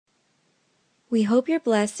We hope you're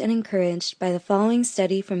blessed and encouraged by the following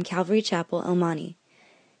study from Calvary Chapel, El Monte.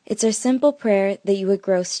 It's our simple prayer that you would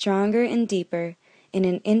grow stronger and deeper in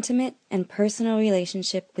an intimate and personal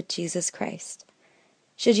relationship with Jesus Christ.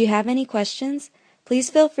 Should you have any questions, please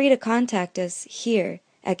feel free to contact us here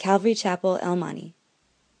at Calvary Chapel, El Monte.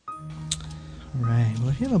 All right. Well,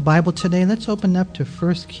 if you have a Bible today, let's open up to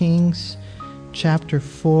 1 Kings chapter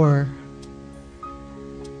 4.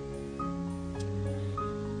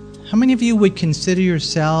 How many of you would consider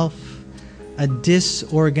yourself a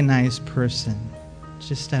disorganized person?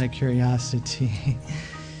 Just out of curiosity.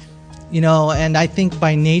 And I think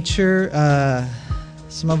by nature,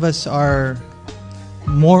 some of us are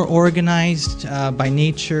more organized by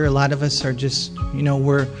nature. A lot of us are just,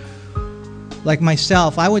 we're like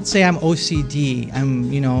myself. I would say I'm OCD.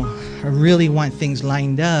 I really want things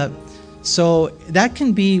lined up. So that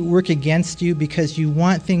can work against you because you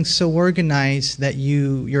want things so organized that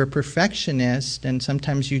you're a perfectionist, and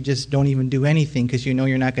sometimes you just don't even do anything because you're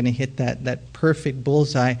not going to hit that perfect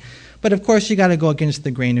bullseye. But of course, you got to go against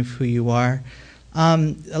the grain of who you are.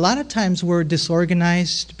 A lot of times we're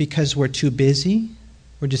disorganized because we're too busy.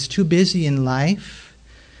 We're just too busy in life.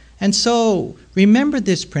 And so remember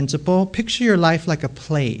this principle. Picture your life like a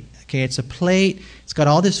plate. Okay, it's a plate. It's got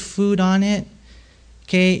all this food on it.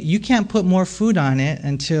 Okay, you can't put more food on it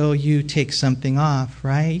until you take something off,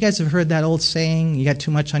 right? You guys have heard that old saying, you got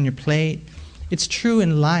too much on your plate. It's true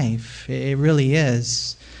in life. It really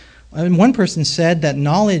is. And one person said that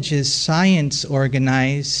knowledge is science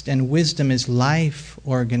organized and wisdom is life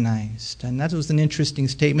organized. And that was an interesting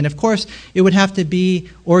statement. Of course, it would have to be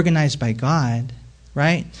organized by God,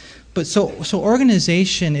 right? But so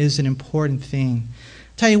organization is an important thing.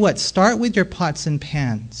 Tell you what, start with your pots and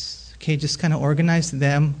pans. Okay, just kind of organize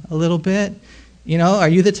them a little bit. Are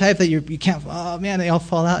you the type that you can't, oh man, they all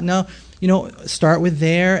fall out? No. Start with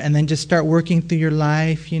there and then just start working through your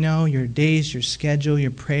life, your days, your schedule, your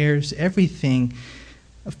prayers, everything.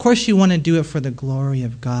 Of course, you want to do it for the glory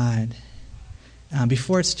of God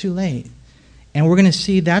before it's too late. And we're going to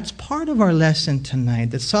see that's part of our lesson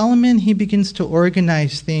tonight. That Solomon, he begins to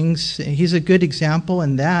organize things. He's a good example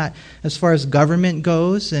in that as far as government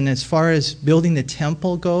goes and as far as building the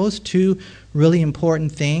temple goes, two really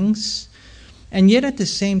important things. And yet at the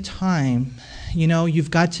same time,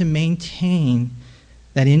 you've got to maintain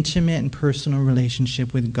that intimate and personal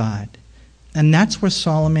relationship with God. And that's where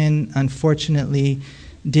Solomon, unfortunately,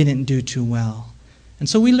 didn't do too well. And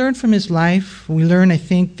so we learn from his life. We learn, I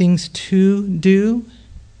think, things to do.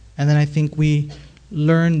 And then I think we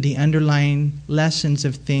learn the underlying lessons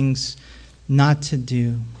of things not to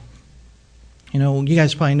do. You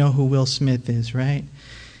guys probably know who Will Smith is, right?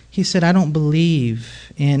 He said, I don't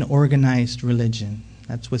believe in organized religion.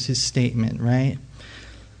 That was his statement, right?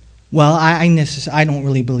 Well, I don't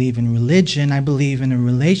really believe in religion. I believe in a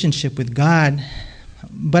relationship with God.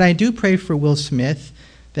 But I do pray for Will Smith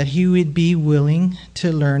that he would be willing to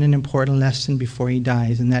learn an important lesson before he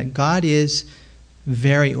dies, and that God is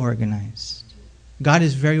very organized. God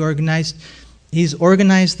is very organized. He's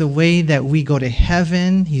organized the way that we go to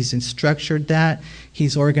heaven. He's structured that.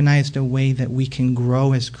 He's organized a way that we can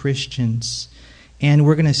grow as Christians. And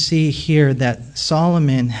we're going to see here that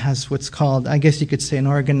Solomon has what's called, I guess you could say, an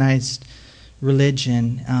organized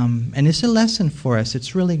religion. And it's a lesson for us.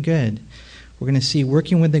 It's really good. We're going to see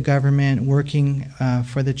working with the government, working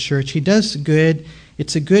for the church. He does good.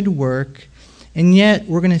 It's a good work. And yet,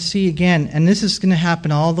 we're going to see again, and this is going to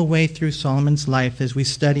happen all the way through Solomon's life as we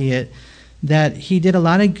study it, that he did a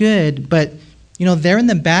lot of good, but, they're in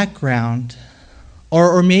the background,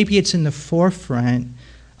 or maybe it's in the forefront.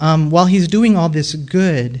 While he's doing all this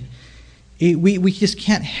good, we just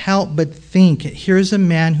can't help but think, here's a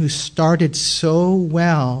man who started so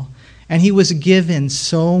well, and he was given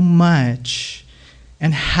so much.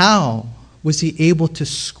 And how was he able to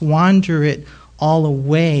squander it all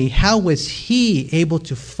away? How was he able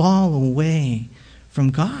to fall away from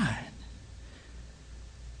God?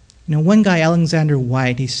 One guy, Alexander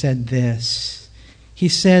White, he said this. He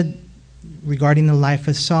said regarding the life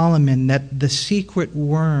of Solomon that the secret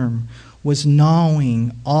worm was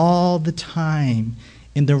gnawing all the time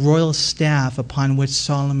in the royal staff upon which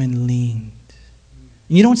Solomon leaned.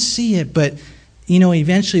 You don't see it, but,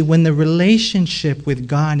 eventually when the relationship with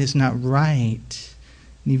God is not right,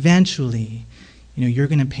 eventually, you're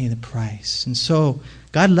going to pay the price. And so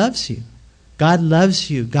God loves you. God loves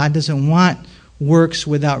you. God doesn't want works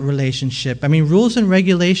without relationship. Rules and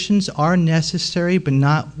regulations are necessary, but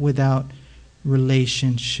not without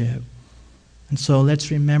relationship. And so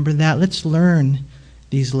let's remember that. Let's learn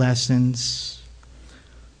these lessons.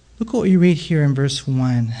 Look what we read here in verse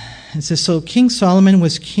 1. It says, "So King Solomon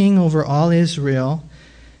was king over all Israel,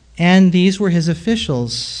 and these were his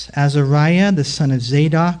officials: Azariah, the son of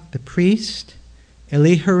Zadok, the priest;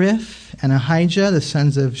 Elihoreph and Ahijah, the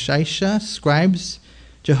sons of Shisha, scribes;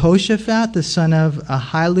 Jehoshaphat, the son of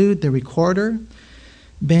Ahilud, the recorder;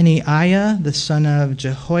 Benaiah, the son of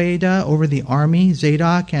Jehoiada, over the army;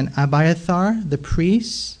 Zadok and Abiathar, the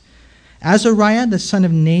priests; Azariah, the son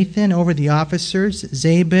of Nathan, over the officers;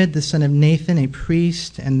 Zabud, the son of Nathan, a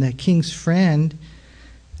priest and the king's friend;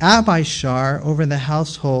 Abishar, over the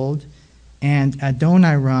household; and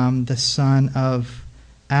Adoniram, the son of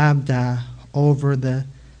Abda, over the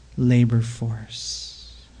labor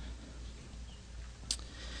force."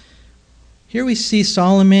 Here we see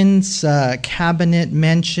Solomon's cabinet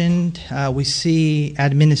mentioned. We see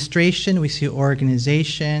administration, we see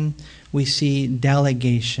organization, we see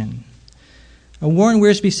delegation. Warren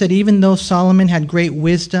Wiersbe said even though Solomon had great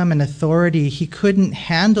wisdom and authority, he couldn't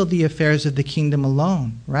handle the affairs of the kingdom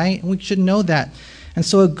alone, right? And we should know that. And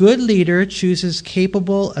so a good leader chooses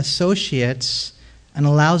capable associates and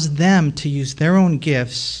allows them to use their own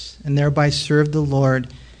gifts and thereby serve the Lord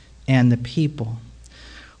and the people.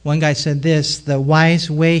 One guy said this: "The wise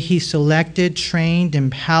way he selected, trained,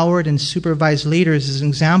 empowered, and supervised leaders is an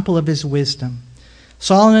example of his wisdom.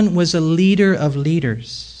 Solomon was a leader of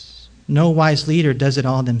leaders. No wise leader does it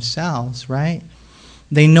all themselves, right?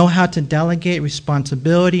 They know how to delegate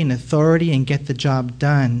responsibility and authority and get the job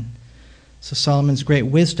done." So Solomon's great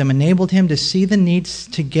wisdom enabled him to see the needs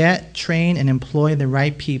to get, train, and employ the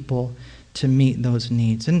right people to meet those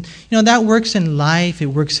needs. And, that works in life. It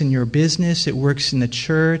works in your business. It works in the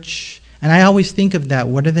church. And I always think of that.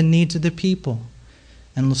 What are the needs of the people?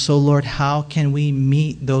 And so, Lord, how can we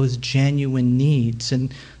meet those genuine needs?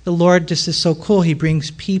 And the Lord just is so cool. He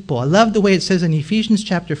brings people. I love the way it says in Ephesians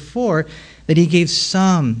chapter 4 that he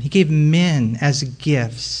gave men as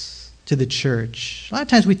gifts to the church. A lot of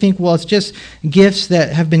times we think, well, it's just gifts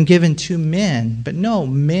that have been given to men. But no,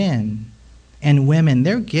 men and women,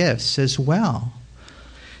 they're gifts as well.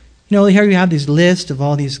 Here you have these lists of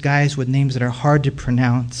all these guys with names that are hard to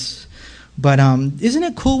pronounce. But isn't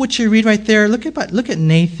it cool what you read right there? Look at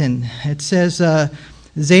Nathan. It says,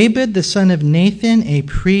 Zabud, the son of Nathan, a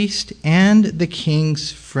priest and the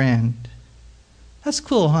king's friend. That's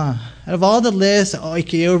cool, huh? Out of all the lists,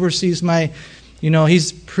 he oversees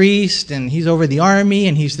he's priest and he's over the army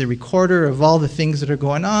and he's the recorder of all the things that are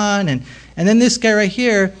going on. And then this guy right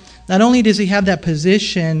here, not only does he have that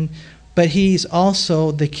position, but he's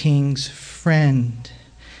also the king's friend.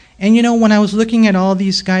 And when I was looking at all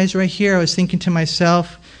these guys right here, I was thinking to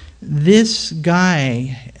myself, this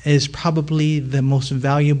guy is probably the most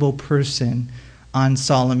valuable person on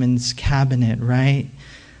Solomon's cabinet, right?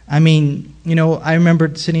 I mean, I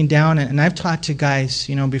remember sitting down, and I've talked to guys,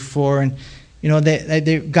 before, and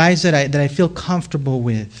they're guys that I feel comfortable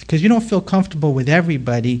with, because you don't feel comfortable with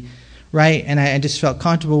everybody, right? And I just felt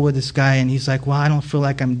comfortable with this guy, and he's like, "Well, I don't feel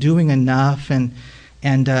like I'm doing enough," and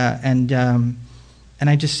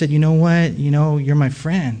I just said, "You know what? You're my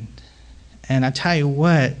friend, and I tell you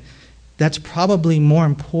what, that's probably more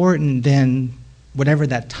important than whatever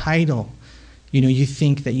that title, you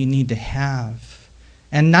think that you need to have."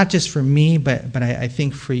 And not just for me, but I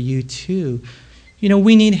think for you too.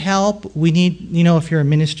 We need help. We need, if you're a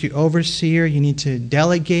ministry overseer, you need to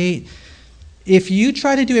delegate. If you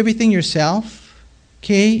try to do everything yourself,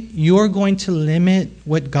 okay, you're going to limit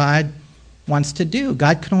what God wants to do.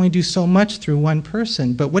 God can only do so much through one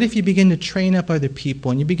person. But what if you begin to train up other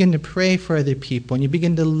people, and you begin to pray for other people, and you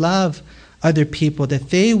begin to love other people, that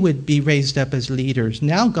they would be raised up as leaders?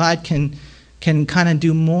 Now God can kind of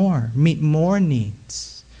do more, meet more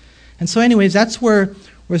needs. And so anyways, that's where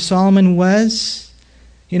Solomon was.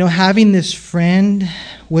 Having this friend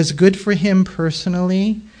was good for him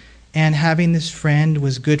personally, and having this friend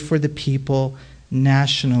was good for the people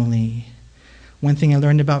nationally. One thing I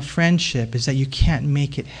learned about friendship is that you can't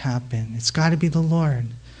make it happen. It's got to be the Lord.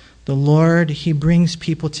 The Lord, He brings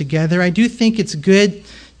people together. I do think it's good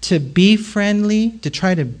to be friendly, to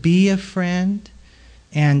try to be a friend,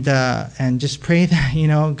 and just pray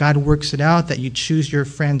that, God works it out, that you choose your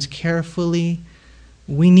friends carefully.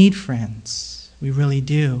 We need friends. We really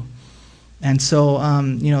do. And so,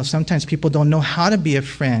 sometimes people don't know how to be a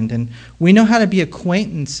friend. And we know how to be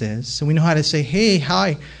acquaintances. So we know how to say, "Hey,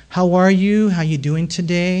 hi, how are you? How you doing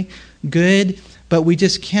today? Good." But we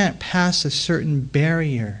just can't pass a certain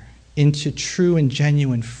barrier into true and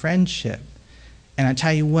genuine friendship. And I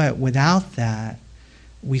tell you what, without that,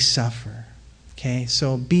 we suffer. Okay?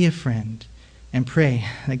 So be a friend and pray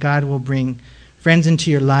that God will bring friends into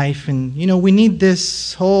your life. And, we need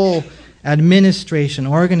this whole administration,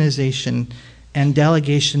 organization, and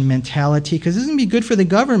delegation mentality, because this is going to be good for the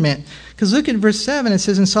government. Because look at verse 7, it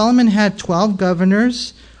says, "And Solomon had 12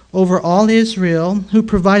 governors over all Israel, who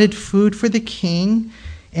provided food for the king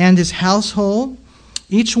and his household.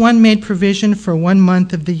 Each one made provision for 1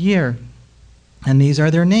 month of the year. And these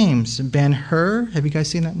are their names: Ben-Hur," have you guys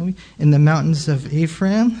seen that movie? "In the mountains of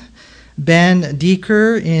Ephraim.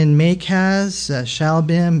 Ben-Deker in Makaz,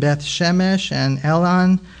 Shalbim, Beth-Shemesh, and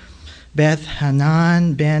Elon.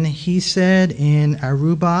 Beth-Hanan, Ben-Hesed in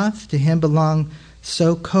Aruboth. To him belong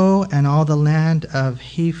Soko and all the land of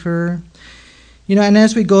Hepher." You know, and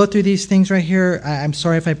as we go through these things right here, I'm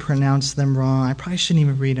sorry if I pronounce them wrong. I probably shouldn't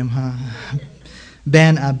even read them, huh?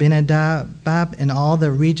 Ben-Abinadab in all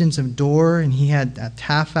the regions of Dor, and he had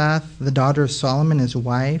Taphath, the daughter of Solomon, his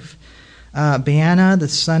wife. Baana, the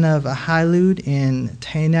son of Ahilud in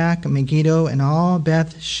Tanakh, Megiddo, and all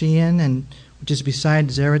Beth-Shean, and which is beside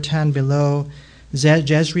Zeratan below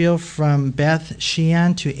Jezreel, from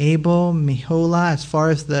Beth-Shean to Abel, Meholah, as far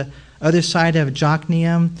as the other side of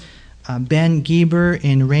Jokneam. Ben-Geber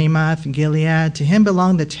in Ramoth, Gilead. To him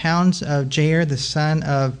belong the towns of Jair, the son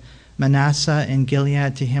of Manasseh in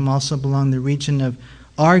Gilead. To him also belong the region of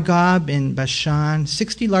Argob in Bashan,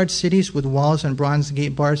 60 large cities with walls and bronze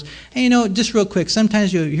gate bars. And you know, just real quick,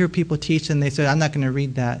 sometimes you hear people teach and they say, "I'm not going to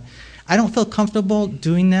read that." I don't feel comfortable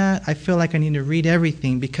doing that. I feel like I need to read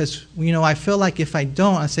everything because, you know, I feel like if I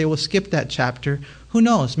don't, I say, well, skip that chapter. Who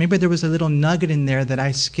knows? Maybe there was a little nugget in there that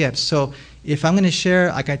I skipped. So if I'm going to share,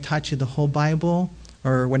 like I taught you the whole Bible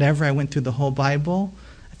or whatever, I went through the whole Bible,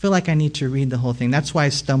 I feel like I need to read the whole thing. That's why I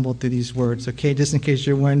stumbled through these words, okay, just in case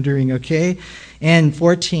you're wondering, okay? And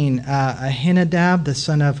 14, Ahinadab, the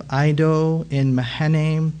son of Iddo in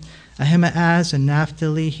Mahanaim. Ahimaaz in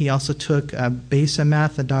Naphtali. He also took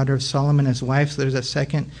Basemath, the daughter of Solomon, as wife. So there's a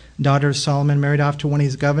second daughter of Solomon married off to one of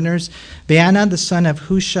his governors. Baana, the son of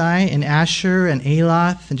Hushai in Asher, and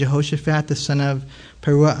Elath, and Jehoshaphat, the son of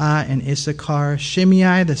Peruah in Issachar.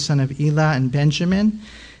 Shimei, the son of Elah in Benjamin.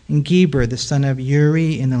 And Geber, the son of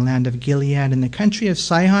Uri, in the land of Gilead, in the country of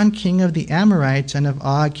Sihon, king of the Amorites, and of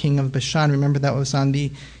Og, king of Bashan. Remember, that was on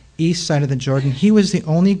the east side of the Jordan. He was the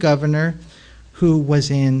only governor who was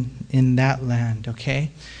in that land, okay?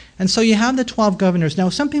 And so you have the 12 governors. Now,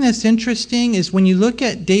 something that's interesting is when you look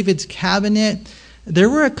at David's cabinet, there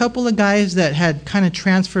were a couple of guys that had kind of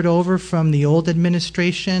transferred over from the old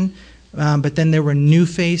administration, but then there were new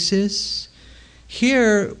faces.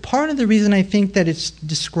 Here, part of the reason I think that it's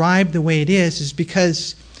described the way it is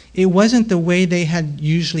because it wasn't the way they had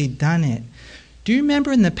usually done it. Do you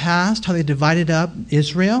remember in the past how they divided up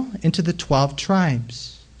Israel into the 12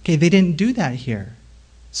 tribes? Okay, they didn't do that here.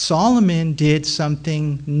 Solomon did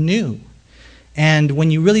something new. And when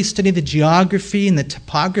you really study the geography and the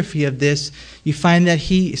topography of this, you find that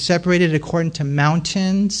he separated according to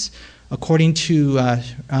mountains, according to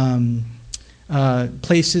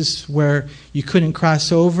places where you couldn't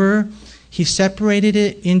cross over. He separated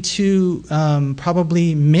it into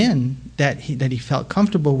probably men that he felt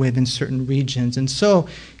comfortable with in certain regions. And so,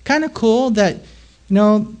 kind of cool that, you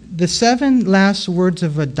know, the 7 last words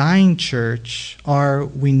of a dying church are,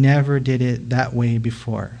 "We never did it that way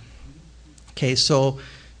before." Okay, so,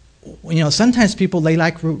 you know, sometimes people, they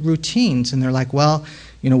like routines, and they're like, well,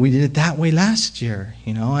 you know, we did it that way last year,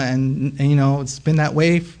 you know, and you know, it's been that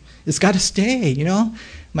way, it's got to stay, you know.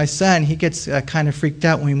 My son, he gets kind of freaked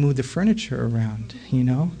out when we move the furniture around, you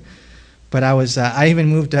know. But I even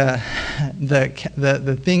moved the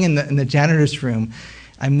thing in the janitor's room.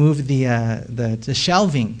 I moved the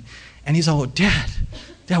shelving, and he's all, Dad,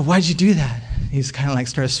 why'd you do that? He's kind of like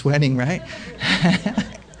started sweating, right?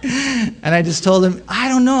 And I just told him, I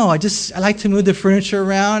don't know. I like to move the furniture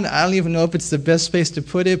around. I don't even know if it's the best space to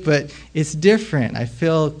put it, but it's different. I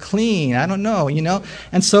feel clean. I don't know, you know.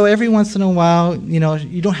 And so every once in a while, you know,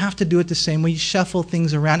 you don't have to do it the same way. You shuffle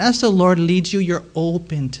things around. As the Lord leads you, you're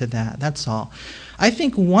open to that. That's all. I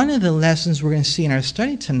think one of the lessons we're going to see in our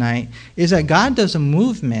study tonight is that God does a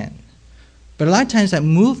movement, but a lot of times that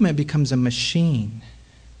movement becomes a machine.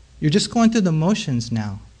 You're just going through the motions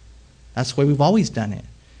now. That's the way we've always done it.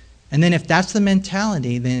 And then if that's the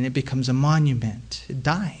mentality, then it becomes a monument. It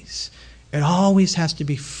dies. It always has to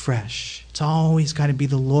be fresh. It's always got to be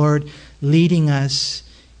the Lord leading us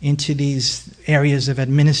into these areas of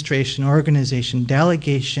administration, organization,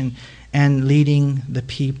 delegation, and leading the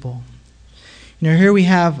people. You know, here we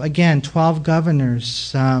have, again, 12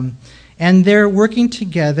 governors, and they're working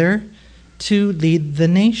together to lead the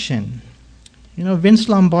nation. You know, Vince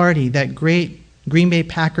Lombardi, that great Green Bay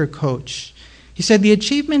Packer coach, he said, the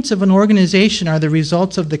achievements of an organization are the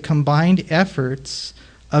results of the combined efforts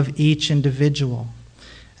of each individual.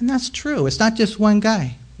 And that's true. It's not just one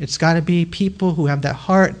guy. It's got to be people who have that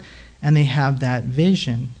heart and they have that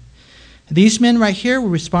vision. These men right here were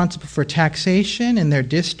responsible for taxation in their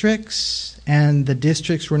districts, and the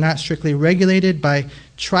districts were not strictly regulated by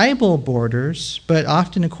tribal borders, but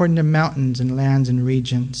often according to mountains and lands and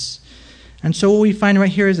regions. And so what we find right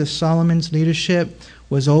here is that Solomon's leadership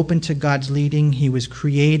was open to God's leading. He was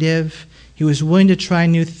creative. He was willing to try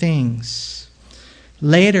new things.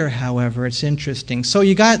 Later, however, it's interesting. So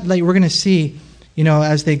you got, like, we're going to see,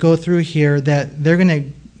 as they go through here, that they're going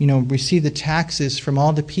to, receive the taxes from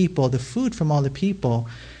all the people, the food from all the people.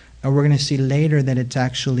 And we're going to see later that it's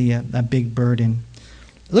actually a big burden.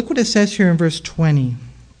 Look what it says here in verse 20.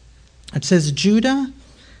 It says, Judah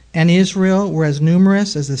and Israel were as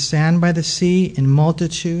numerous as the sand by the sea in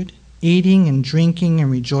multitude, eating and drinking and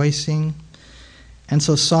rejoicing. And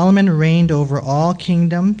so Solomon reigned over all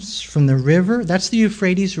kingdoms from the river, that's the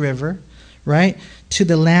Euphrates River, right, to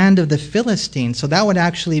the land of the Philistines. So that would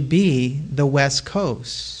actually be the west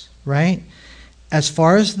coast, right? As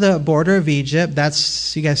far as the border of Egypt,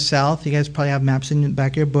 that's, you guys, south. You guys probably have maps in the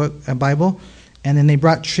back of your book, Bible. And then they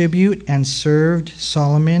brought tribute and served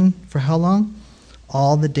Solomon for how long?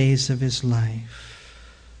 All the days of his life.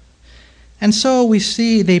 And so we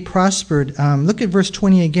see they prospered. Look at verse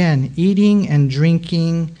 20 again. Eating and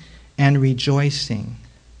drinking and rejoicing.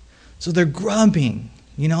 So they're grubbing.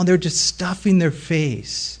 They're just stuffing their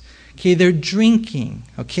face. Okay, they're drinking.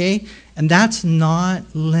 Okay? And that's not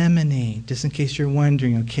lemonade, just in case you're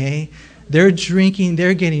wondering, okay? They're drinking,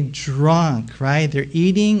 they're getting drunk, right? They're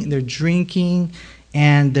eating, they're drinking,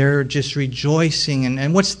 and they're just rejoicing.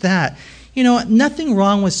 And what's that? Nothing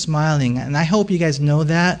wrong with smiling. And I hope you guys know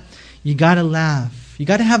that. You got to laugh. You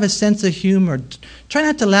got to have a sense of humor. Try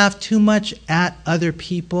not to laugh too much at other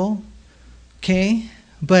people, okay?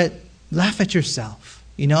 But laugh at yourself,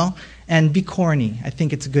 and be corny. I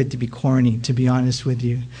think it's good to be corny, to be honest with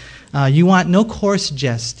you. You want no coarse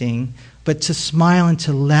jesting, but to smile and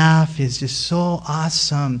to laugh is just so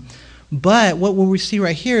awesome. But what we see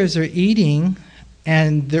right here is they're eating,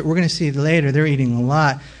 and we're going to see later, they're eating a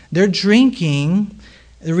lot. They're drinking,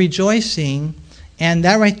 they're rejoicing, and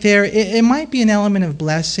that right there, it might be an element of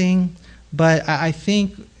blessing, but I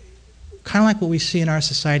think, kind of like what we see in our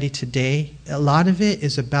society today, a lot of it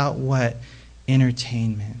is about what?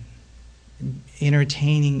 Entertainment.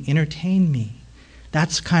 Entertain me.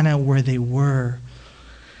 That's kind of where they were.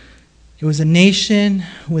 It was a nation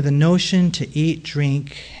with a notion to eat,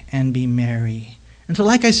 drink, and be merry. And so,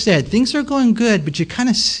 like I said, things are going good, but you kind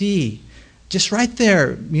of see, just right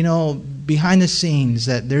there, behind the scenes,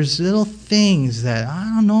 that there's little things that,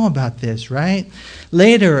 I don't know about this, right?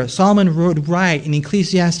 Later, Solomon wrote right in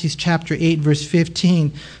Ecclesiastes chapter 8, verse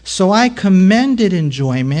 15, so I commended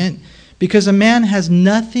enjoyment, because a man has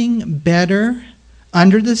nothing better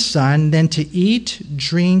under the sun than to eat,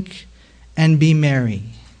 drink, and be merry.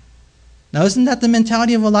 Now, isn't that the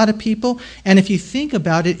mentality of a lot of people? And if you think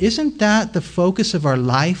about it, isn't that the focus of our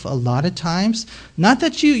life a lot of times? Not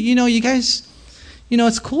that you guys,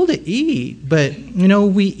 it's cool to eat, but,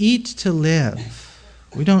 we eat to live.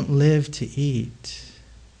 We don't live to eat.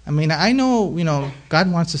 I mean, I know, God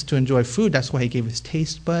wants us to enjoy food. That's why he gave us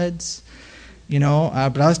taste buds. But I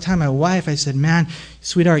was telling my wife, I said, man,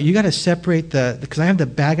 sweetheart, you got to separate because I have the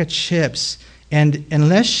bag of chips. And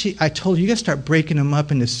I told her, you got to start breaking them up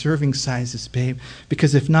into serving sizes, babe.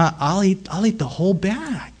 Because if not, I'll eat the whole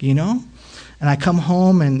bag, And I come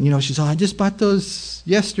home and, she's all, I just bought those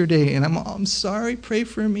yesterday. And I'm sorry, pray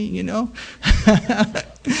for me,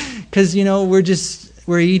 Because,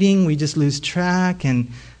 we're eating, we just lose track.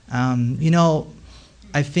 And,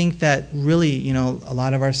 I think that really, a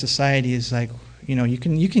lot of our society is like, you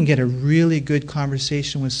can get a really good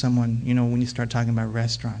conversation with someone, when you start talking about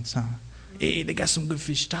restaurants, huh? Hey, they got some good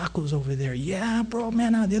fish tacos over there. Yeah, bro,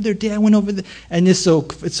 man, the other day I went over there. And it's so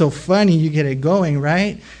funny, you get it going,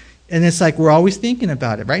 right? And it's like we're always thinking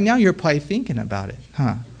about it. Right now you're probably thinking about it,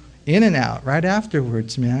 huh? In and out, right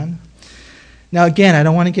afterwards, man. Now, again, I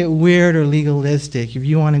don't want to get weird or legalistic. If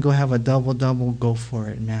you want to go have a double-double, go for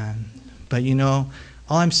it, man. But,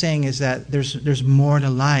 all I'm saying is that there's more to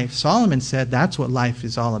life. Solomon said that's what life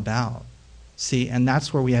is all about. See, and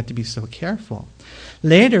that's where we have to be so careful.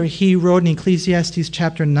 Later, he wrote in Ecclesiastes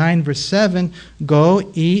chapter 9, verse 7, go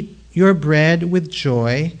eat your bread with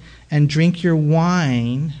joy and drink your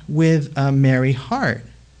wine with a merry heart.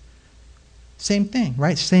 Same thing,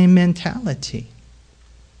 right? Same mentality.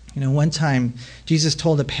 One time, Jesus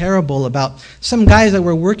told a parable about some guys that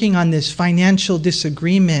were working on this financial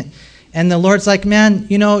disagreement, And the Lord's like, man,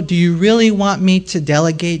 do you really want me to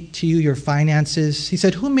delegate to you your finances? He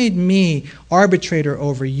said, who made me arbitrator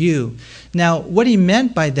over you? Now, what he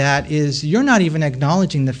meant by that is you're not even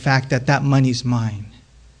acknowledging the fact that that money's mine.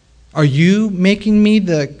 Are you making me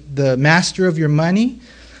the master of your money?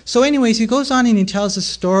 So anyways, he goes on and he tells a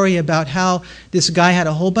story about how this guy had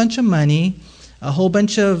a whole bunch of money, a whole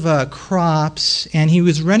bunch of crops, and he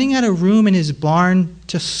was running out of room in his barn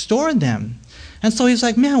to store them. And so he's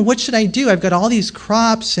like, man, what should I do? I've got all these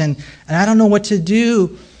crops and I don't know what to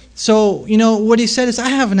do. So, what he said is, I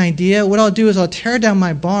have an idea. What I'll do is I'll tear down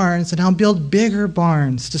my barns and I'll build bigger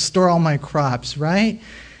barns to store all my crops, right?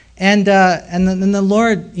 And then the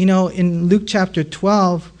Lord, in Luke chapter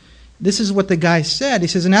 12, this is what the guy said. He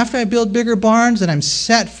says, and after I build bigger barns and I'm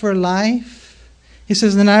set for life, he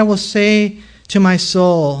says, then I will say to my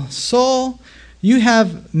soul, soul, you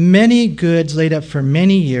have many goods laid up for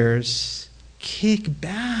many years. Kick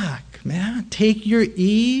back, man. Take your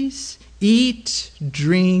ease, eat,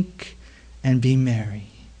 drink, and be merry.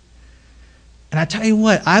 And I tell you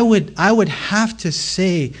what, I would have to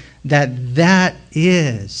say that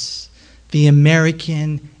is the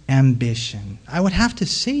American ambition. I would have to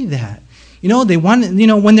say that. They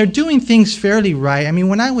want, when they're doing things fairly right. I mean,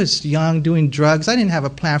 when I was young doing drugs, I didn't have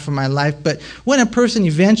a plan for my life. But when a person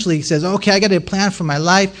eventually says, okay, I got a plan for my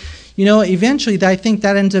life, eventually I think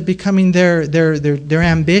that ends up becoming their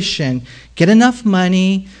ambition. Get enough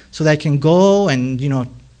money so that I can go and,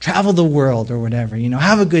 travel the world or whatever,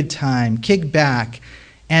 have a good time, kick back.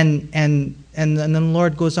 And then the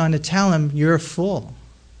Lord goes on to tell him, you're a fool.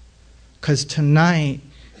 Because tonight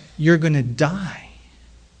you're going to die.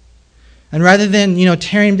 And rather than,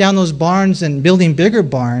 tearing down those barns and building bigger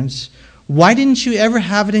barns, why didn't you ever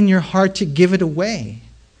have it in your heart to give it away,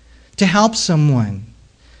 to help someone?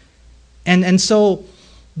 And so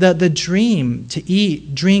the dream to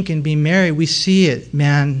eat, drink, and be merry, we see it,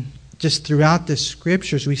 man, just throughout the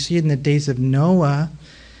scriptures. We see it in the days of Noah.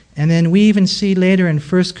 And then we even see later in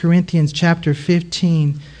 1 Corinthians chapter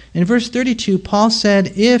 15. In verse 32, Paul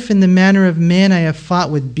said, if in the manner of men I have fought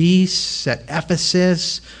with beasts at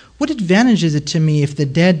Ephesus, what advantage is it to me if the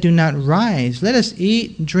dead do not rise? Let us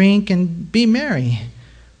eat, drink, and be merry,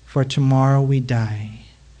 for tomorrow we die.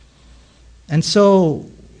 And so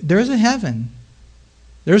there's a heaven.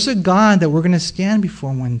 There's a God that we're going to stand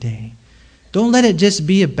before one day. Don't let it just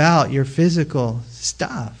be about your physical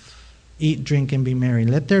stuff. Eat, drink, and be merry.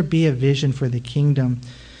 Let there be a vision for the kingdom.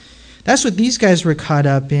 That's what these guys were caught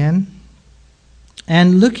up in.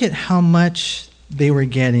 And look at how much they were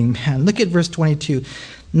getting, man. Look at verse 22.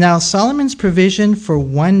 Now Solomon's provision for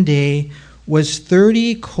one day was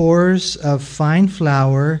 30 cores of fine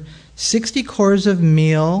flour, 60 cores of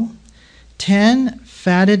meal, 10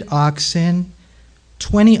 fatted oxen,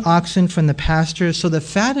 20 oxen from the pastures. So the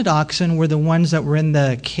fatted oxen were the ones that were in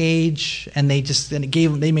the cage, and they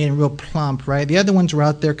made them real plump, right? The other ones were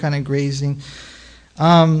out there kind of grazing.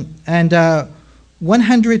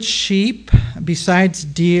 100 sheep, besides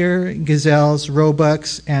deer, gazelles,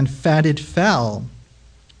 roebucks, and fatted fowl.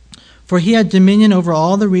 For he had dominion over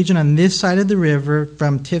all the region on this side of the river,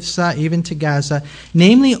 from Tifsah even to Gaza,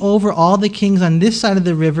 namely over all the kings on this side of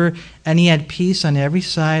the river, and he had peace on every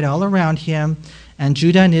side all around him. And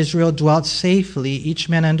Judah and Israel dwelt safely, each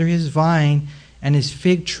man under his vine and his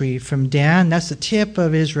fig tree, from Dan, that's the tip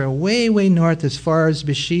of Israel, way, way north as far as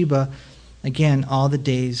Beersheba, again, all the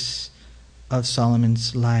days of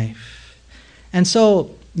Solomon's life. And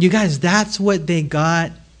so, you guys, that's what they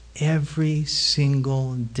got every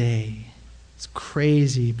single day. It's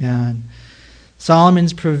crazy, man.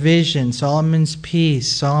 Solomon's provision, Solomon's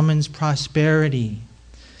peace, Solomon's prosperity.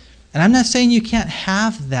 And I'm not saying you can't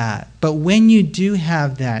have that, but when you do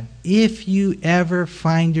have that, if you ever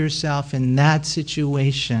find yourself in that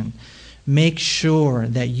situation, make sure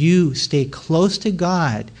that you stay close to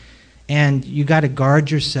God, and you got to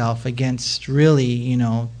guard yourself against really,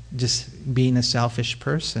 just being a selfish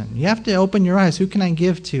person. You have to open your eyes. Who can I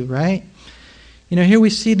give to, right? Here we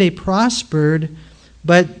see they prospered,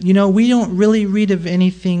 but, we don't really read of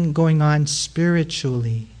anything going on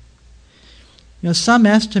spiritually. Some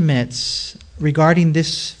estimates regarding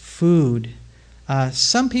this food,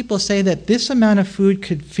 some people say that this amount of food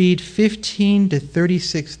could feed 15 to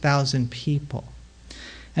 36,000 people.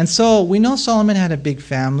 And so we know Solomon had a big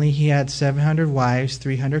family. He had 700 wives,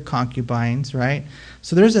 300 concubines, right?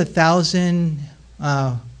 So there's 1,000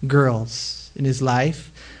 girls in his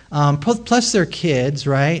life, plus their kids,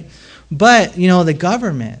 right? But, the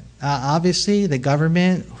government, obviously the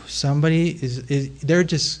government, somebody they're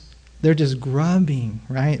just grubbing,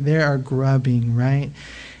 right? They are grubbing, right?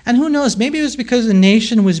 And who knows, maybe it was because the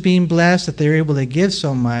nation was being blessed that they were able to give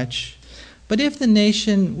so much. But if the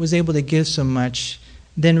nation was able to give so much,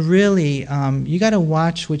 then really you got to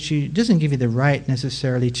watch it doesn't give you the right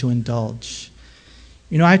necessarily to indulge.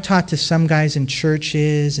 You know, I've talked to some guys in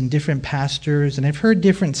churches and different pastors, and I've heard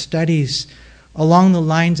different studies along the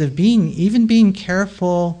lines of being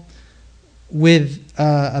careful with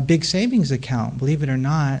a big savings account, believe it or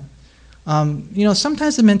not. You know,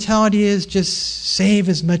 sometimes the mentality is just save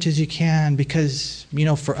as much as you can because, you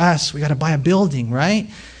know, for us, we got to buy a building, right?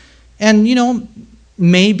 And, you know,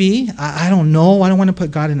 maybe, I don't know, I don't want to put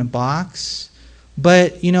God in a box,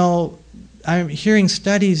 but, you know, I'm hearing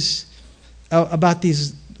studies about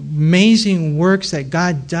these amazing works that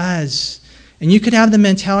God does, and you could have the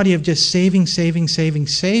mentality of just saving,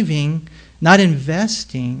 not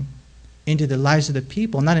investing into the lives of the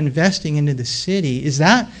people, not investing into the city. Is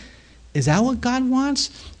that what God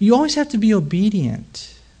wants? You always have to be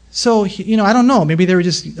obedient. So, you know, I don't know, maybe there were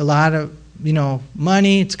just a lot of, you know,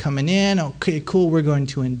 money, it's coming in, okay, cool, we're going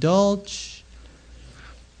to indulge.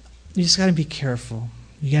 You just got to be careful.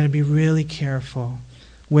 You got to be really careful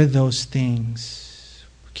with those things.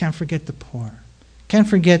 Can't forget the poor. Can't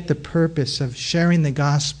forget the purpose of sharing the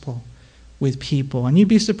gospel with people. And you'd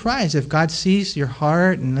be surprised if God sees your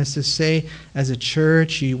heart, and let's just say as a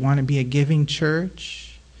church you want to be a giving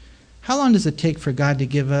church. How long does it take for God to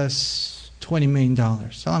give us $20 million? How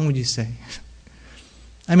long would you say?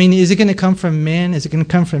 I mean, is it going to come from men? Is it going to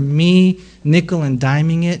come from me nickel and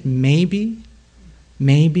diming it? Maybe.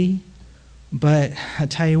 But I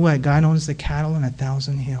tell you what, God owns the cattle on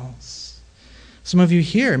 1,000 hills. Some of you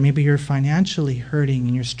here, maybe you're financially hurting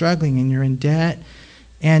and you're struggling and you're in debt.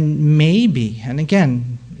 And maybe, and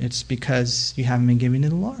again, it's because you haven't been giving to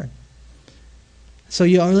the Lord. So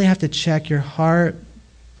you really have to check your heart.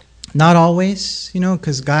 Not always, you know,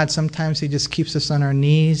 because God sometimes He just keeps us on our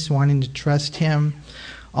knees wanting to trust Him.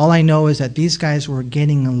 All I know is that these guys were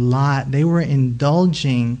getting a lot. They were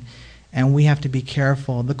indulging, and we have to be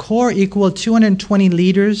careful. The core equaled 220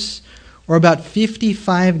 liters, or about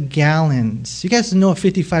 55 gallons. You guys know what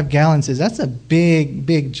 55 gallons is. That's a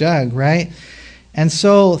big jug, right? And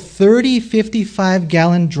so 30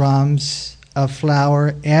 55-gallon drums of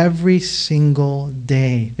flour every single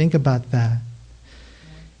day. Think about that.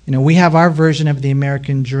 You know, we have our version of the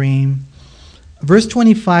American dream. Verse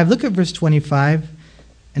 25, look at verse 25.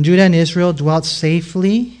 And Judah and Israel dwelt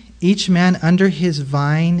safely, each man under his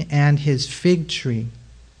vine and his fig tree,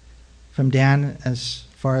 from Dan as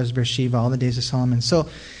far as Beersheba, all the days of Solomon. So,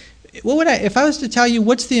 if I was to tell you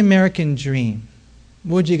what's the American dream,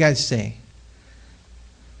 what would you guys say?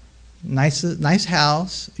 Nice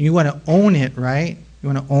house. You want to own it, right? You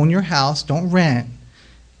want to own your house. Don't rent.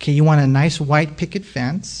 Okay, you want a nice white picket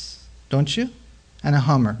fence, don't you? And a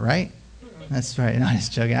Hummer, right? That's right. No, I'm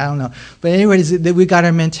just joking. I don't know. But anyways, we got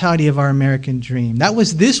our mentality of our American dream.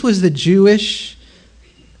 This was the Jewish,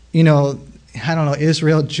 you know, I don't know,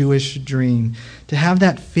 Israel Jewish dream. To have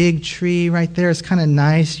that fig tree right there is kind of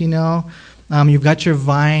nice, you know. You've got your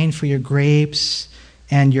vine for your grapes,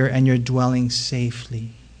 and you're dwelling safely,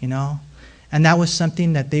 you know. And that was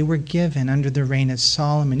something that they were given under the reign of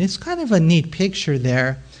Solomon. It's kind of a neat picture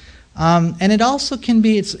there. And it also can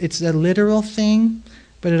be, it's a literal thing,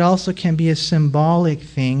 but it also can be a symbolic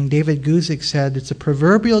thing. David Guzik said it's a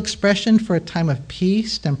proverbial expression for a time of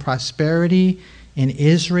peace and prosperity in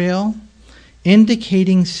Israel,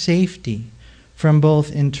 indicating safety from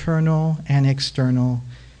both internal and external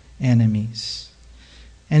enemies.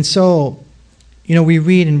 And so, you know, we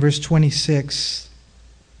read in verse 26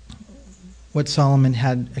 what Solomon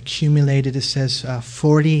had accumulated. It says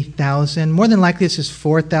 40,000. More than likely this is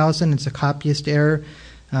 4,000. It's a copyist error.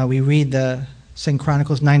 We read the 2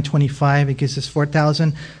 Chronicles 9:25. It gives us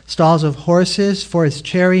 4,000 stalls of horses for his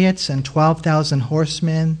chariots and 12,000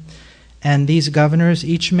 horsemen. And these governors,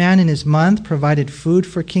 each man in his month, provided food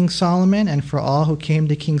for King Solomon and for all who came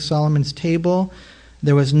to King Solomon's table.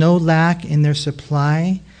 There was no lack in their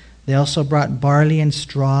supply. They also brought barley and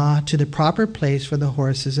straw to the proper place for the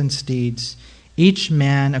horses and steeds, each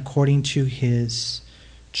man according to his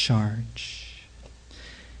charge.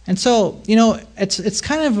 And so, you know, it's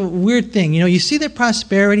kind of a weird thing. You know, you see their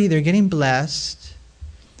prosperity, they're getting blessed,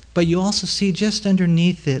 but you also see just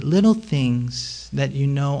underneath it little things that you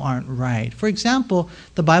know aren't right. For example,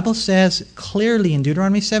 the Bible says clearly in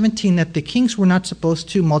Deuteronomy 17 that the kings were not supposed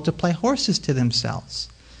to multiply horses to themselves,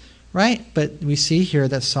 right? But we see here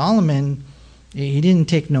that Solomon, he didn't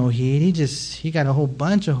take no heed. He got a whole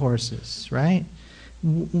bunch of horses, right?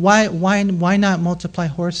 Why not multiply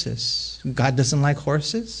horses? God doesn't like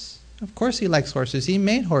horses? Of course He likes horses. He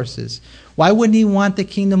made horses. Why wouldn't He want the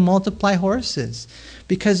king to multiply horses?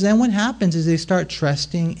 Because then what happens is they start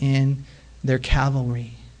trusting in their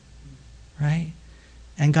cavalry, right?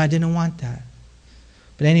 And God didn't want that.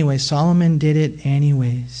 But anyway, Solomon did it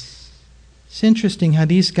anyways. It's interesting how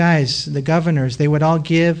these guys, the governors, they would all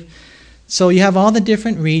give. So you have all the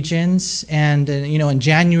different regions, and in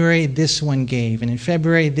January this one gave, and in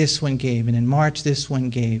February this one gave, and in March this one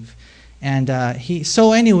gave. And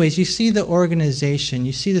so anyways, you see the organization,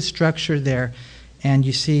 you see the structure there, and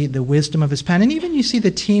you see the wisdom of his plan, and even you see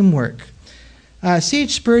the teamwork.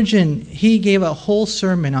 C.H. Spurgeon, he gave a whole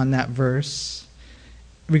sermon on that verse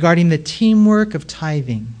regarding the teamwork of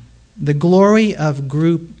tithing, the glory of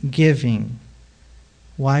group giving.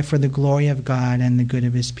 Why? For the glory of God and the good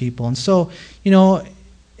of his people. And so,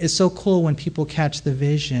 it's so cool when people catch the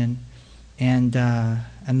vision, and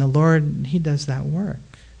the Lord, he does that work.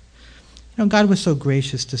 God was so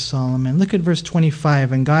gracious to Solomon. Look at verse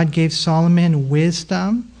 25. And God gave Solomon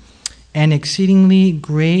wisdom and exceedingly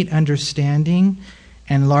great understanding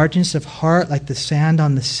and largeness of heart like the sand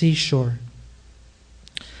on the seashore.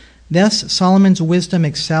 Thus Solomon's wisdom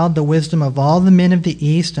excelled the wisdom of all the men of the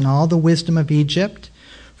east and all the wisdom of Egypt.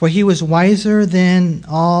 For he was wiser than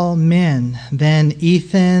all men, than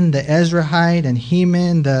Ethan the Ezrahite, and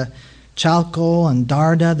Heman the Chalcol, and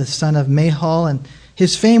Darda the son of Mahol, and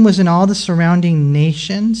his fame was in all the surrounding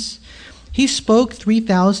nations. He spoke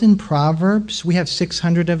 3,000 proverbs. We have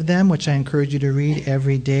 600 of them, which I encourage you to read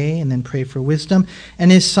every day and then pray for wisdom. And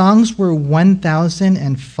his songs were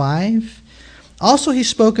 1,005. Also he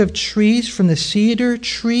spoke of trees, from the cedar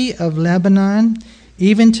tree of Lebanon,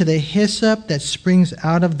 even to the hyssop that springs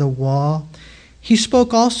out of the wall. He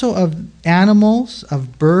spoke also of animals,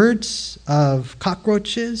 of birds, of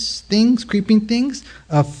cockroaches, things, creeping things,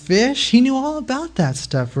 of fish. He knew all about that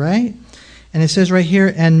stuff, right? And it says right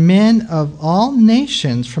here, and men of all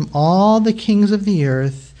nations from all the kings of the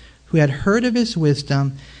earth who had heard of his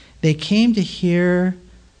wisdom, they came to hear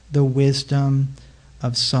the wisdom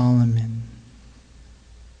of Solomon.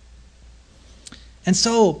 And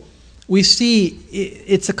so we see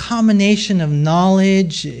it's a combination of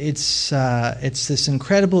knowledge. It's this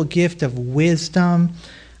incredible gift of wisdom.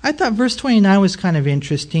 I thought verse 29 was kind of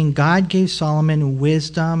interesting. God gave Solomon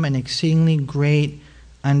wisdom and exceedingly great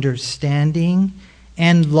understanding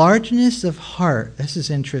and largeness of heart. This is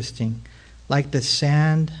interesting. Like the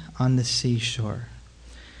sand on the seashore.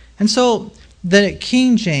 And so the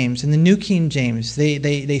King James and the New King James,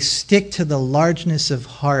 they stick to the largeness of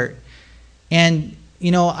heart. And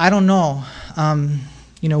I don't know.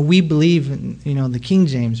 We believe in, the King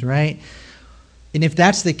James, right? And if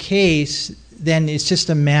that's the case, then it's just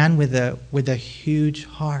a man with a huge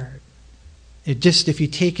heart. If you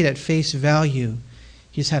take it at face value,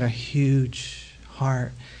 he's had a huge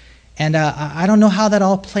heart. And I don't know how that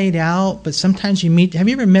all played out, but sometimes have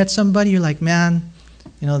you ever met somebody, you're like, man,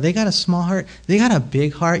 they got a small heart, they got a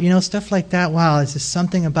big heart, stuff like that. Wow, it's just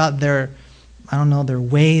something about their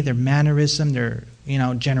way, their mannerism, their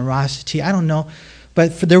generosity. I don't know.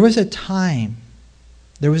 But there was a time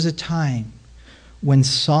when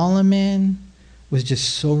Solomon was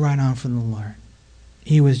just so right on for the Lord.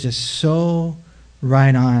 He was just so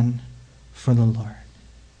right on for the Lord.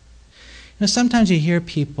 Sometimes you hear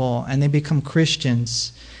people and they become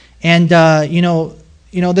Christians, and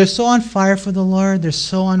they're so on fire for the Lord. They're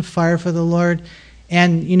so on fire for the Lord,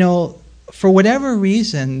 and for whatever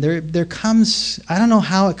reason, there comes, I don't know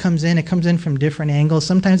how it comes in. It comes in from different angles.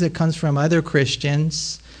 Sometimes it comes from other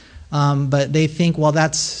Christians, but they think, well,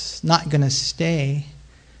 that's not going to stay.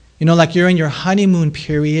 Like you're in your honeymoon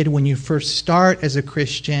period when you first start as a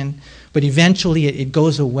Christian, but eventually it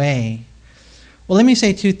goes away. Well, let me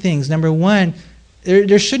say two things. Number one,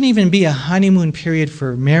 there shouldn't even be a honeymoon period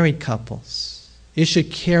for married couples. It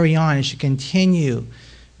should carry on. It should continue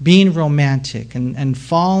being romantic and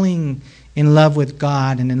falling in love with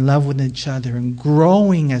God and in love with each other and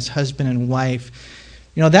growing as husband and wife.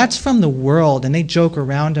 That's from the world, and they joke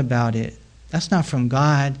around about it. That's not from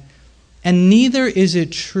God. And neither is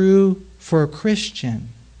it true for a Christian.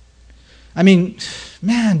 I mean,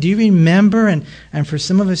 man, do you remember? And for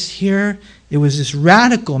some of us here, it was this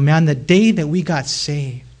radical, man, the day that we got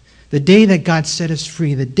saved. The day that God set us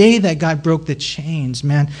free. The day that God broke the chains,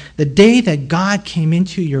 man. The day that God came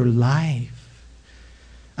into your life.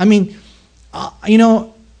 I mean,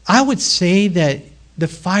 I would say that the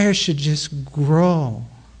fire should just grow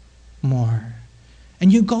more.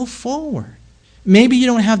 And you go forward. Maybe you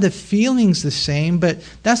don't have the feelings the same, but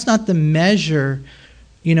that's not the measure,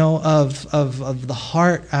 of the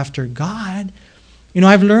heart after God.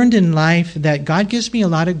 I've learned in life that God gives me a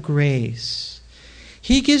lot of grace.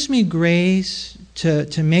 He gives me grace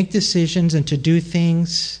to make decisions and to do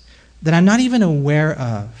things that I'm not even aware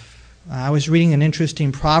of. I was reading an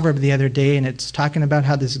interesting proverb the other day, and it's talking about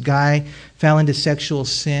how this guy fell into sexual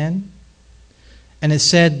sin. And it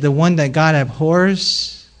said the one that God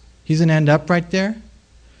abhors, he's going to end up right there.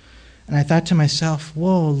 And I thought to myself,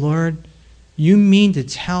 whoa, Lord, you mean to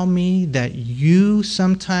tell me that you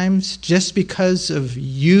sometimes, just because of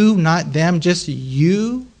you, not them, just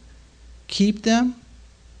you, keep them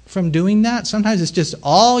from doing that? Sometimes it's just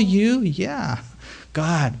all you? Yeah.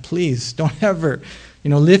 God, please, don't ever,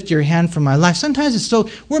 lift your hand from my life. Sometimes it's so,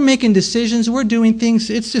 we're making decisions, we're doing things,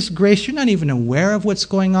 it's just grace. You're not even aware of what's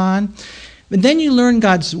going on. But then you learn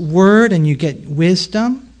God's word and you get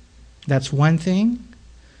wisdom. That's one thing.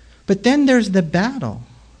 But then there's the battle,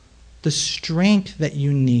 the strength that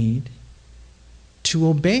you need to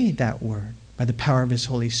obey that word by the power of His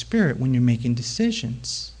Holy Spirit when you're making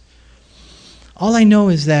decisions. All I know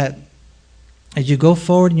is that as you go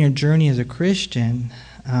forward in your journey as a Christian,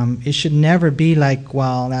 it should never be like,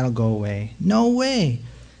 well, that'll go away. No way.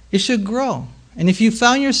 It should grow. And if you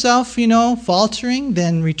found yourself, faltering,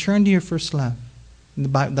 then return to your first love. The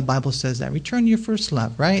Bible says that. Return to your first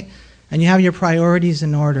love, right? And you have your priorities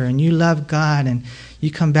in order, and you love God, and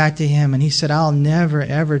you come back to Him, and He said, I'll never,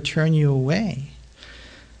 ever turn you away.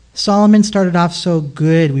 Solomon started off so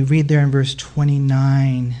good. We read there in verse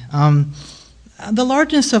 29. The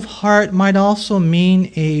largeness of heart might also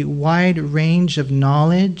mean a wide range of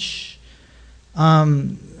knowledge.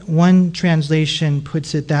 One translation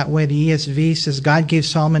puts it that way. The ESV says, God gave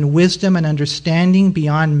Solomon wisdom and understanding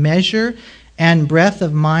beyond measure and breadth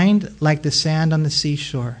of mind like the sand on the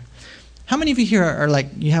seashore. How many of you here are like,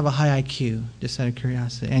 you have a high IQ, just out of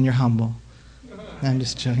curiosity, and you're humble? I'm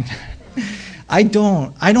just joking. I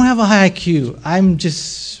don't have a high IQ. I'm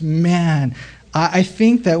just, man, I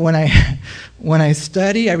think that when I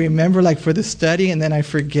study, I remember like for the study and then I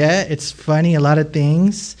forget. It's funny, a lot of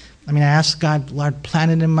things. I ask God, Lord,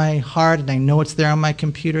 plant it in my heart, and I know it's there on my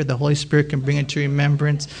computer. The Holy Spirit can bring it to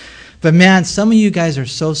remembrance. But man, some of you guys are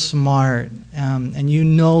so smart, and you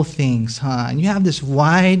know things, huh? And you have this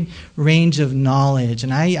wide range of knowledge,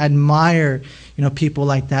 and I admire, people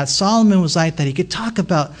like that. Solomon was like that. He could talk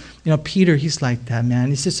about, Peter, he's like that, man.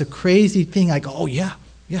 It's just a crazy thing, like, oh yeah,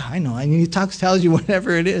 I know. And he tells you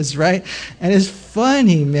whatever it is, right? And it's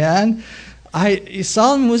funny, man.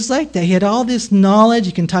 Solomon was like that. He had all this knowledge.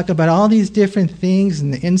 He can talk about all these different things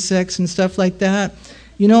and the insects and stuff like that.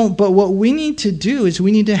 But what we need to do is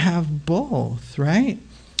we need to have both, right?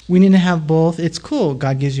 We need to have both. It's cool.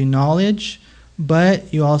 God gives you knowledge,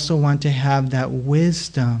 but you also want to have that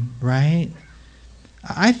wisdom, right?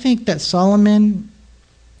 I think that Solomon,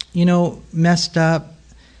 messed up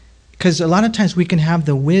because a lot of times we can have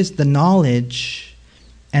the knowledge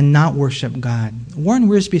and not worship God. Warren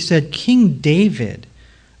Wiersbe said King David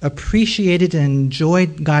appreciated and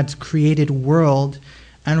enjoyed God's created world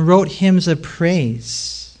and wrote hymns of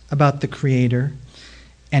praise about the Creator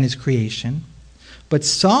and His creation. But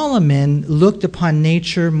Solomon looked upon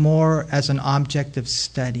nature more as an object of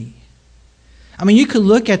study. You could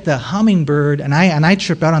look at the hummingbird, and I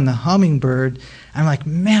trip out on the hummingbird. I'm like,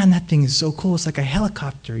 man, that thing is so cool. It's like a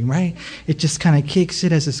helicopter, right? It just kind of kicks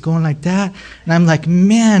it as it's going like that. And I'm like,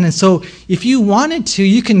 man. And so if you wanted to,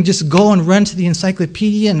 you can just go and run to the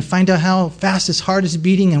encyclopedia and find out how fast its heart is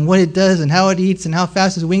beating and what it does and how it eats and how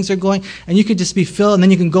fast its wings are going. And you could just be filled, and then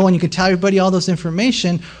you can go and you can tell everybody all those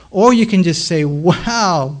information. Or you can just say,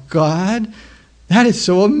 wow, God, that is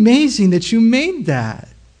so amazing that you made that.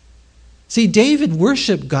 See, David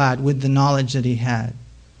worshiped God with the knowledge that he had.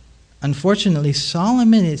 Unfortunately,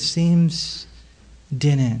 Solomon, it seems,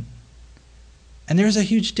 didn't. And there's a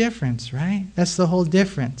huge difference, right? That's the whole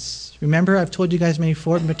difference. Remember, I've told you guys many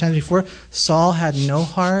times before, Saul had no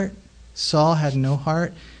heart. Saul had no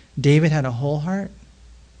heart. David had a whole heart.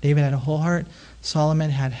 David had a whole heart. Solomon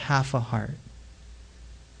had half a heart.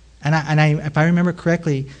 And if I remember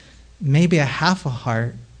correctly, maybe a half a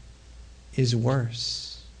heart is worse.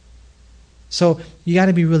 So you got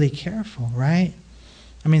to be really careful, right?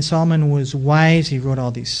 Solomon was wise. He wrote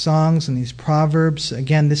all these songs and these proverbs.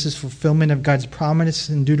 Again, this is fulfillment of God's promise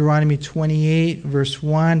in Deuteronomy 28, verse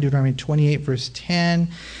 1, Deuteronomy 28, verse 10.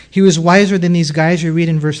 He was wiser than these guys you read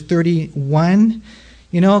in verse 31.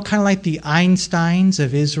 Kind of like the Einsteins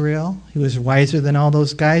of Israel. He was wiser than all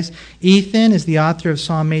those guys. Ethan is the author of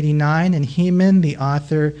Psalm 89, and Heman, the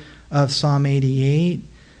author of Psalm 88.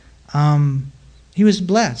 He was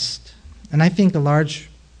blessed. And I think the large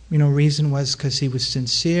reason was because he was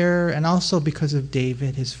sincere, and also because of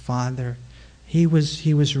David, his father. He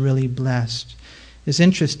was really blessed. It's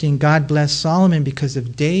interesting, God blessed Solomon because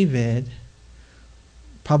of David,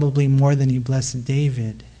 probably more than he blessed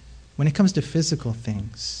David when it comes to physical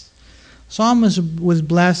things. Solomon was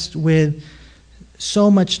blessed with so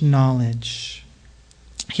much knowledge.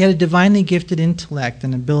 He had a divinely gifted intellect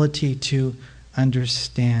and ability to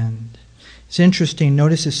understand. It's interesting.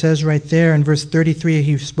 Notice it says right there in verse 33,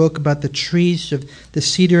 he spoke about the trees of the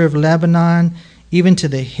cedar of Lebanon, even to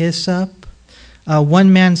the hyssop.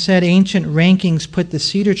 One man said ancient rankings put the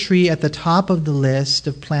cedar tree at the top of the list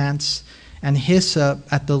of plants and hyssop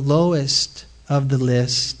at the lowest of the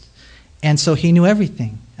list. And so he knew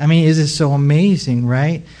everything. I mean, this is so amazing,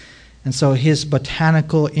 right? And so his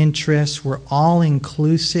botanical interests were all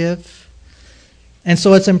inclusive. And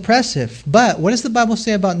so it's impressive. But what does the Bible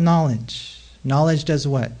say about knowledge? Knowledge does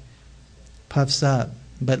what? Puffs up.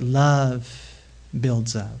 But love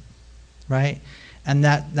builds up, right? And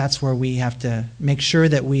that's where we have to make sure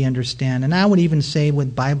that we understand. And I would even say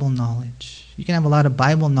with Bible knowledge. You can have a lot of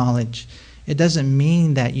Bible knowledge. It doesn't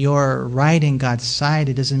mean that you're right in God's sight.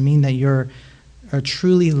 It doesn't mean that you're a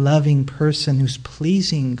truly loving person who's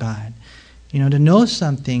pleasing God. You know, to know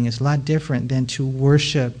something is a lot different than to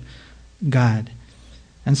worship God.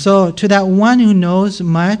 And so to that one who knows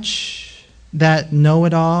much, that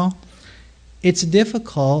know-it-all, it's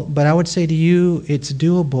difficult, but I would say to you it's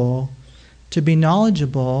doable to be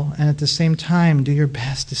knowledgeable and at the same time do your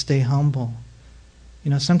best to stay humble.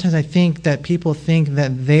 You know, sometimes I think that people think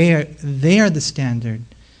that they are the standard.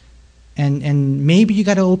 And maybe you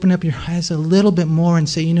got to open up your eyes a little bit more and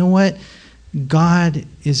say, you know what? God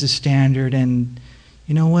is the standard, and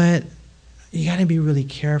you know what? You got to be really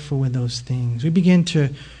careful with those things. We begin to,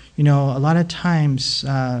 you know, a lot of times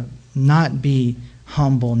not be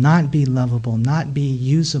humble, not be lovable, not be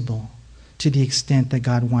usable to the extent that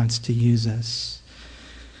God wants to use us.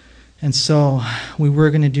 And so we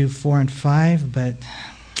were going to do 4 and 5, but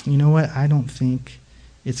you know what? I don't think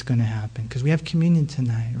it's going to happen because we have communion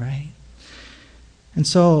tonight, right? And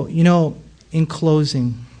so, you know, in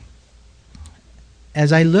closing,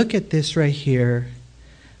 as I look at this right here,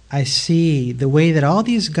 I see the way that all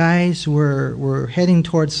these guys were heading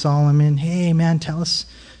towards Solomon. Hey, man, tell us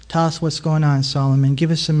what's going on, Solomon.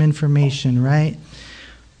 Give us some information, right?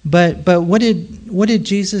 But what did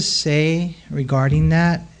Jesus say regarding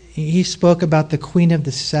that? He spoke about the Queen of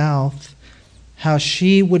the South, how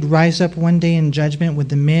she would rise up one day in judgment with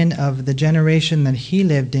the men of the generation that he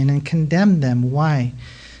lived in and condemn them. Why?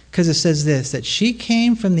 Because it says this, that she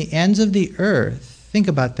came from the ends of the earth. Think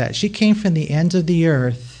about that. She came from the ends of the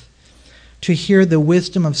earth to hear the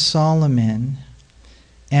wisdom of Solomon.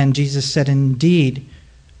 And Jesus said, indeed,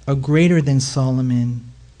 a greater than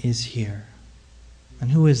Solomon is here.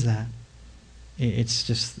 And who is that? It's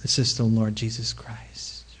just the Lord Jesus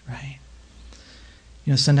Christ, right?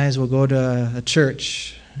 You know, sometimes we'll go to a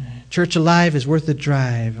church. Church Alive is worth the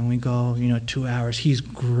drive. And we go, 2 hours. He's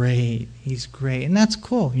great. He's great. And that's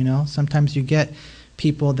cool, Sometimes you get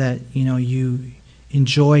people that, you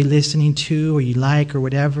enjoy listening to or you like or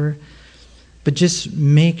whatever. But just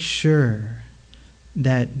make sure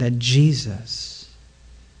that Jesus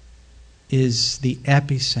is the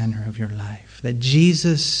epicenter of your life. That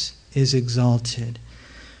Jesus is exalted.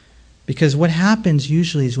 Because what happens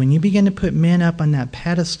usually is when you begin to put men up on that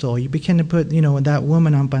pedestal, you begin to put, that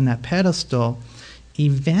woman up on that pedestal,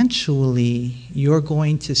 eventually you're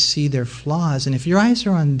going to see their flaws. And if your eyes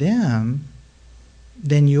are on them,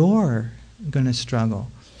 then you're going to struggle.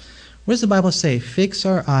 What does the Bible say? Fix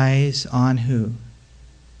our eyes on who?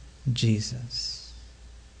 Jesus.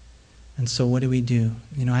 And so what do?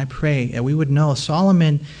 I pray that we would know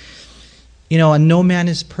Solomon, and no man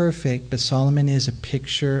is perfect, but Solomon is a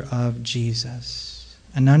picture of Jesus.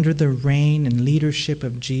 And under the reign and leadership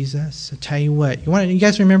of Jesus, I tell you what, you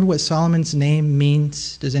guys remember what Solomon's name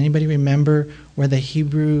means? Does anybody remember where the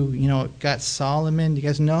Hebrew, got Solomon? Do you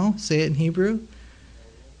guys know? Say it in Hebrew.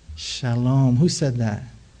 Shalom. Who said that?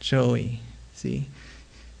 Joey. See?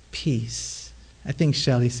 Peace. I think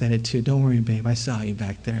Shelly said it too. Don't worry, babe. I saw you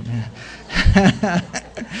back there, man.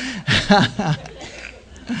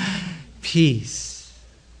 Peace.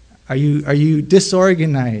 Are you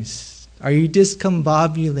disorganized? Are you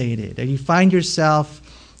discombobulated? Or you find yourself,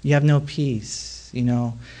 you have no peace,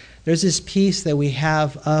 There's this peace that we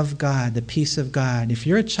have of God, the peace of God. If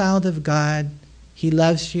you're a child of God, He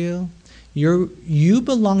loves you. You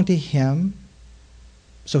belong to Him,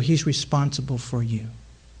 so He's responsible for you.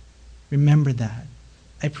 Remember that.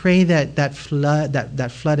 I pray that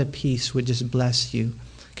flood of peace would just bless you.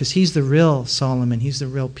 Because He's the real Solomon. He's the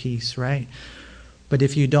real peace, right? But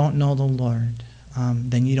if you don't know the Lord,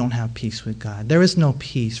 then you don't have peace with God. There is no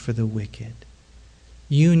peace for the wicked.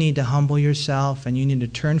 You need to humble yourself and you need to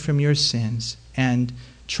turn from your sins and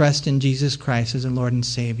trust in Jesus Christ as the Lord and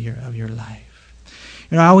Savior of your life.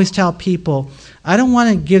 You know, I always tell people, I don't want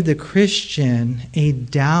to give the Christian a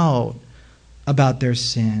doubt about their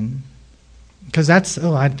sin. Because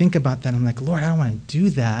I think about that. I'm like, Lord, I don't want to do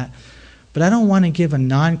that. But I don't want to give a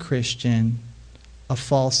non-Christian a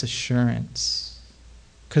false assurance.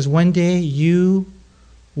 Because one day you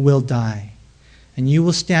will die. And you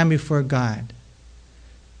will stand before God.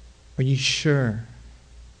 Are you sure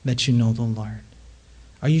that you know the Lord?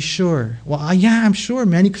 Are you sure? Well, yeah, I'm sure,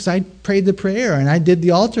 man, because I prayed the prayer and I did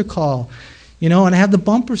the altar call, and I have the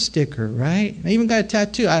bumper sticker, right? I even got a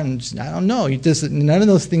tattoo. I don't know. None of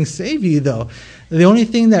those things save you, though. The only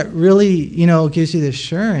thing that really, gives you the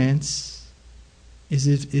assurance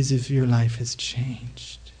is if your life has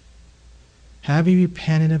changed. Have you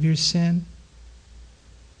repented of your sin?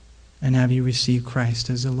 And have you received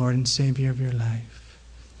Christ as the Lord and Savior of your life?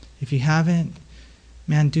 If you haven't,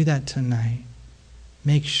 man, do that tonight.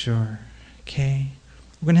 Make sure, okay?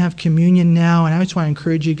 We're going to have communion now, and I just want to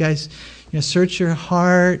encourage you guys, search your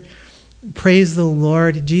heart, praise the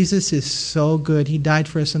Lord. Jesus is so good. He died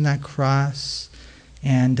for us on that cross.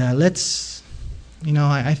 And let's,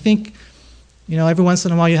 I think, every once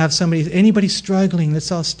in a while you have anybody struggling,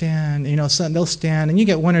 let's all stand. They'll stand, and you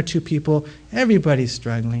get one or two people. Everybody's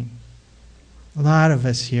struggling. A lot of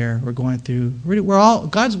us here, we're going through,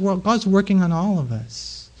 God's working on all of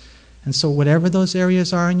us. And so whatever those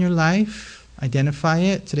areas are in your life, identify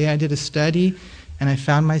it. Today I did a study, and I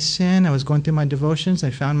found my sin. I was going through my devotions. I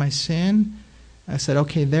found my sin. I said,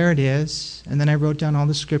 okay, there it is. And then I wrote down all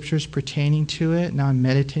the scriptures pertaining to it. Now I'm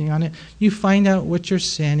meditating on it. You find out what your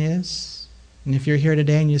sin is. And if you're here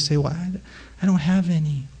today and you say, well, I don't have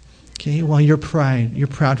any. Okay, well, you're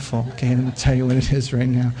proudful. Okay, I'm going to tell you what it is right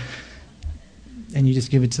now. And you just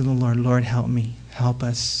give it to the Lord. Lord, help me. Help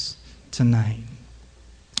us tonight.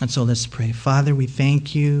 And so let's pray. Father, we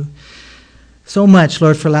thank you so much,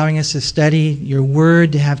 Lord, for allowing us to study your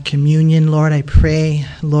word, to have communion. Lord, I pray,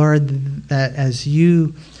 Lord, that as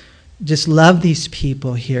you just love these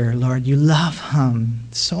people here, Lord, you love them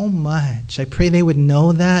so much. I pray they would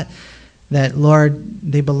know that, Lord,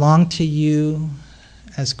 they belong to you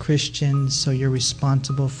as Christians, so you're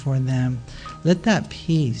responsible for them. Let that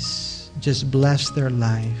peace just bless their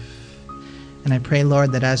life. And I pray,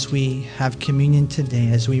 Lord, that as we have communion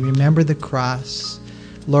today, as we remember the cross,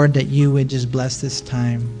 Lord, that you would just bless this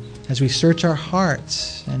time as we search our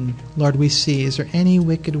hearts. And Lord, we see, is there any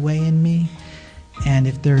wicked way in me? And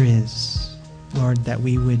if there is, Lord, that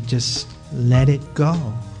we would just let it go.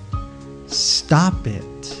 Stop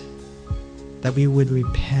it. That we would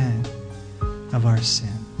repent of our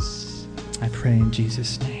sins. I pray in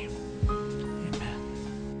Jesus' name.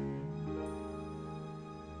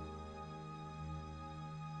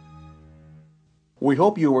 We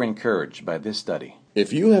hope you were encouraged by this study.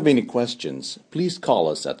 If you have any questions, please call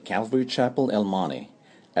us at Calvary Chapel El Monte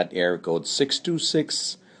at area code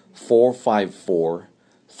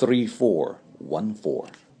 626-454-3414.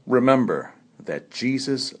 Remember that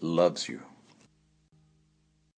Jesus loves you.